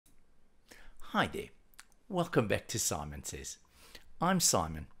Hi there, welcome back to Simon Says. I'm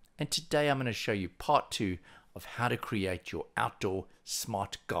Simon, and today I'm going to show you part 2 of how to create your outdoor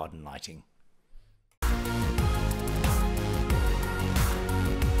smart garden lighting.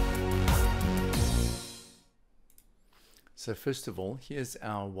 So first of all, here's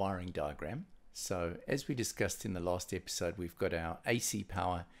our wiring diagram. So as we discussed in the last episode, we've got our AC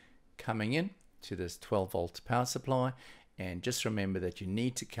power coming in to this 12 volt power supply. And just remember that you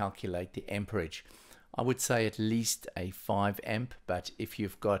need to calculate the amperage. I would say at least a 5 amp, but if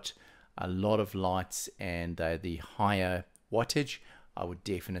you've got a lot of lights and they're the higher wattage, I would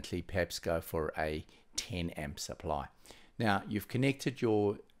definitely perhaps go for a 10 amp supply. Now you've connected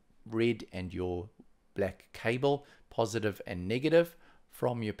your red and your black cable, positive and negative,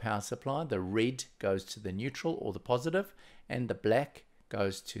 from your power supply. The red goes to the neutral or the positive, and the black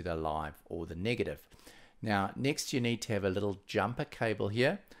goes to the live or the negative. Now next you need to have a little jumper cable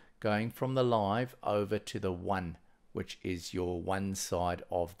here going from the live over to the 1, which is your one side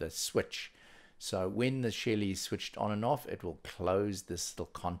of the switch. So when the Shelly is switched on and off, it will close this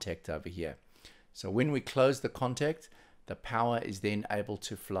little contact over here. So when we close the contact, the power is then able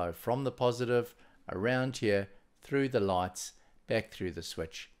to flow from the positive around here through the lights, back through the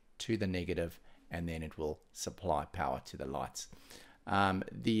switch to the negative, and then it will supply power to the lights.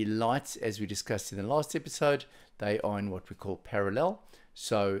 The lights, as we discussed in the last episode, they are in what we call parallel.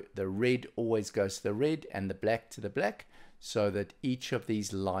 So the red always goes to the red and the black to the black, so that each of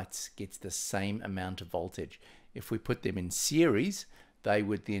these lights gets the same amount of voltage. If we put them in series, they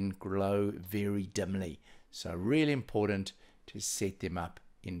would then glow very dimly. So really important to set them up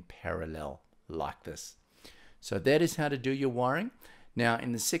in parallel like this. So that is how to do your wiring. Now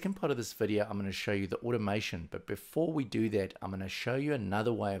in the second part of this video, I'm going to show you the automation, but before we do that, I'm going to show you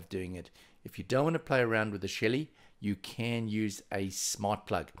another way of doing it. If you don't want to play around with the Shelly, you can use a smart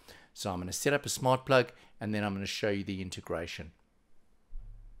plug. So I'm going to set up a smart plug and then I'm going to show you the integration.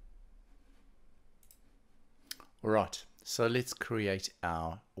 Alright, so let's create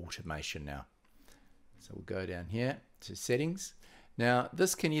our automation now. So we'll go down here to settings. Now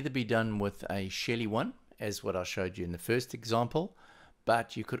this can either be done with a Shelly one, as what I showed you in the first example,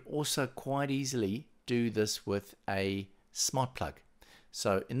 but you could also quite easily do this with a smart plug.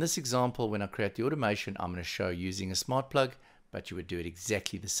 So in this example, when I create the automation, I'm going to show using a smart plug, but you would do it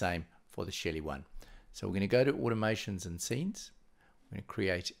exactly the same for the Shelly one. So we're going to go to automations and scenes. We're going to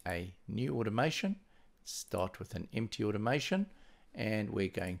create a new automation, start with an empty automation, and we're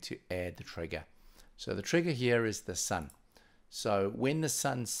going to add the trigger. So the trigger here is the sun. So when the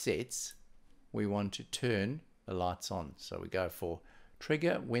sun sets, we want to turn the lights on. So we go for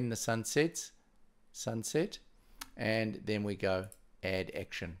trigger when the sun sets, sunset, and then we go add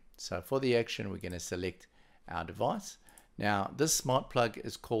action. So for the action, we're going to select our device. Now this smart plug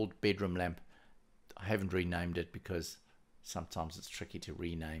is called bedroom lamp. I haven't renamed it because sometimes it's tricky to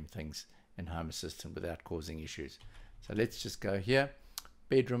rename things in Home Assistant without causing issues. So let's just go here.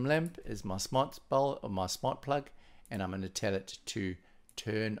 Bedroom lamp is my smart bulb or my smart plug, and I'm going to tell it to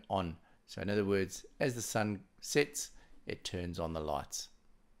turn on. So in other words, as the sun sets, it turns on the lights.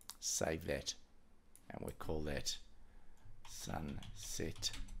 Save that, and we call that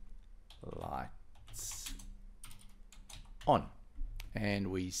sunset lights on, and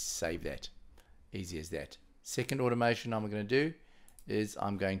we save that. Easy as that. Second automation I'm going to do is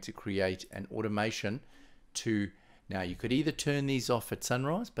I'm going to create an automation to, now you could either turn these off at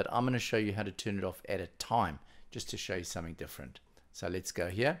sunrise, but I'm going to show you how to turn it off at a time, just to show you something different. So let's go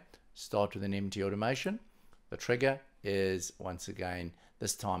here, start with an empty automation. The trigger is once again,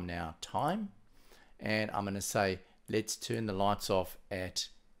 this time now time, and I'm going to say let's turn the lights off at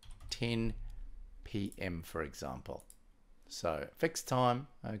 10 p.m. for example. So fixed time,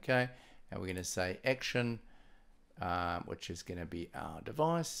 okay, and we're going to say action, which is going to be our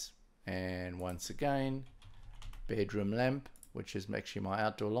device, and once again bedroom lamp, which is actually my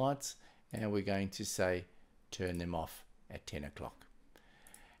outdoor lights, and we're going to say turn them off at 10 o'clock.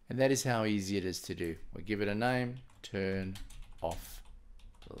 And that is how easy it is to do. We give it a name, turn off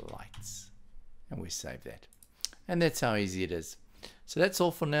lights, and we save that. And that's how easy it is. So that's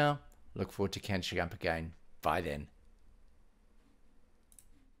all for now. Look forward to catching up again. Bye then.